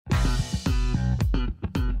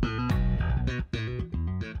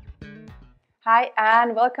Hi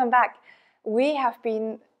and welcome back. We have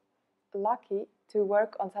been lucky to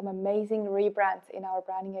work on some amazing rebrands in our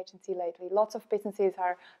branding agency lately. Lots of businesses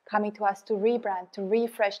are coming to us to rebrand, to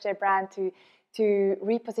refresh their brand, to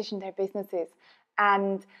reposition their businesses.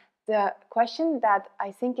 And the question that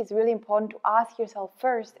I think is really important to ask yourself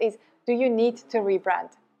first is, do you need to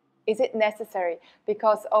rebrand? Is it necessary?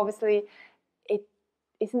 Because obviously it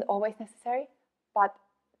isn't always necessary, but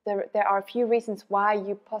there are a few reasons why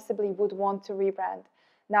you possibly would want to rebrand.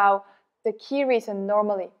 Now, the key reason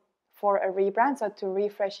normally for a rebrand, so to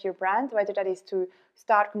refresh your brand, whether that is to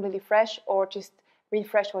start completely fresh or just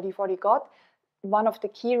refresh what you've already got, one of the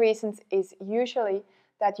key reasons is usually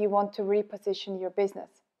that you want to reposition your business.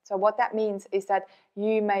 So what that means is that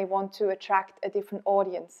you may want to attract a different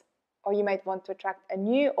audience, or you might want to attract a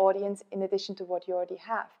new audience in addition to what you already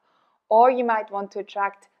have. Or you might want to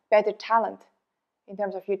attract better talent in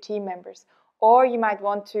terms of your team members. Or you might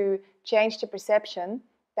want to change the perception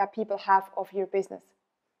that people have of your business.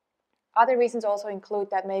 Other reasons also include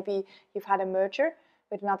that maybe you've had a merger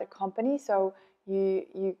with another company, so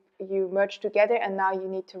you merge together and now you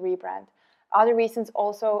need to rebrand. Other reasons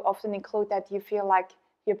also often include that you feel like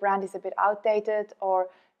your brand is a bit outdated, or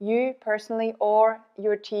you personally or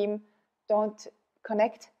your team don't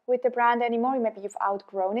connect with the brand anymore. Maybe you've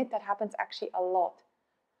outgrown it. That happens actually a lot.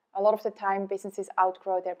 A lot of the time businesses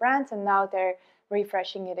outgrow their brands and now they're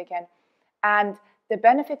refreshing it again. And the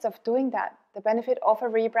benefits of doing that, the benefit of a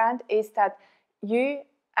rebrand is that you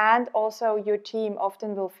and also your team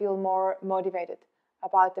often will feel more motivated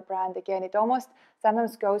about the brand again. It almost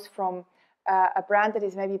sometimes goes from a brand that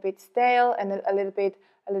is maybe a bit stale and a little bit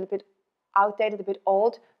outdated, a bit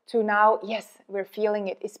old, to now, yes, we're feeling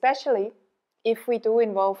it, especially if we do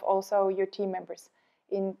involve also your team members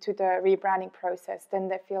into the rebranding process. Then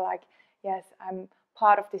they feel like, yes, I'm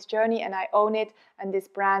part of this journey and I own it, and this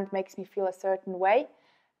brand makes me feel a certain way,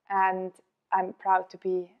 and I'm proud to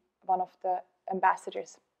be one of the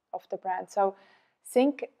ambassadors of the brand. So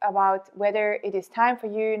think about whether it is time for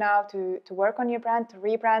you now to work on your brand, to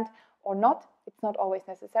rebrand or not. It's not always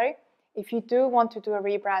necessary. If you do want to do a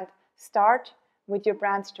rebrand, start with your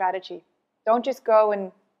brand strategy. Don't just go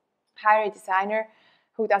and hire a designer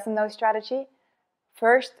who doesn't know strategy.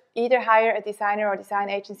 First, either hire a designer or design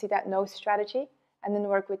agency that knows strategy and then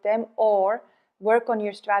work with them, or work on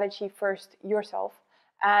your strategy first yourself.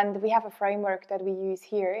 And we have a framework that we use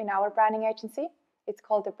here in our branding agency. It's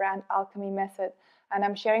called the Brand Alchemy Method. And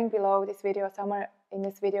I'm sharing below this video, somewhere in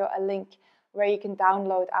this video, a link where you can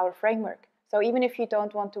download our framework. So even if you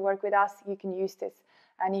don't want to work with us, you can use this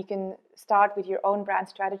and you can start with your own brand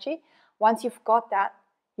strategy. Once you've got that,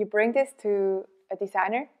 you bring this to a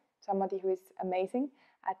designer, somebody who is amazing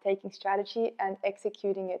at taking strategy and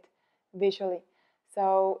executing it visually.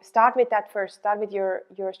 So start with that first. Start with your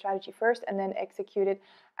strategy first and then execute it.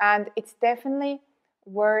 And it's definitely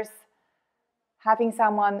worth having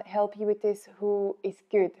someone help you with this who is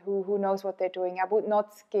good, who knows what they're doing. I would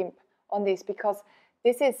not skimp on this, because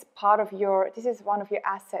this is one of your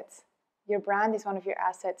assets. Your brand is one of your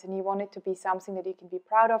assets, and you want it to be something that you can be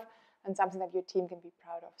proud of and something that your team can be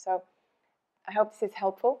proud of. So I hope this is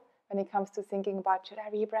helpful when it comes to thinking about, should I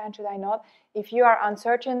rebrand, should I not? If you are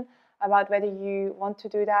uncertain about whether you want to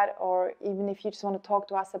do that, or even if you just want to talk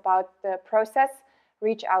to us about the process,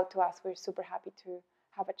 reach out to us. We're super happy to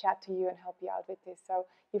have a chat to you and help you out with this. So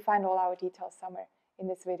you find all our details somewhere in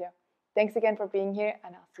this video. Thanks again for being here,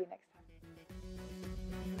 and I'll see you next time.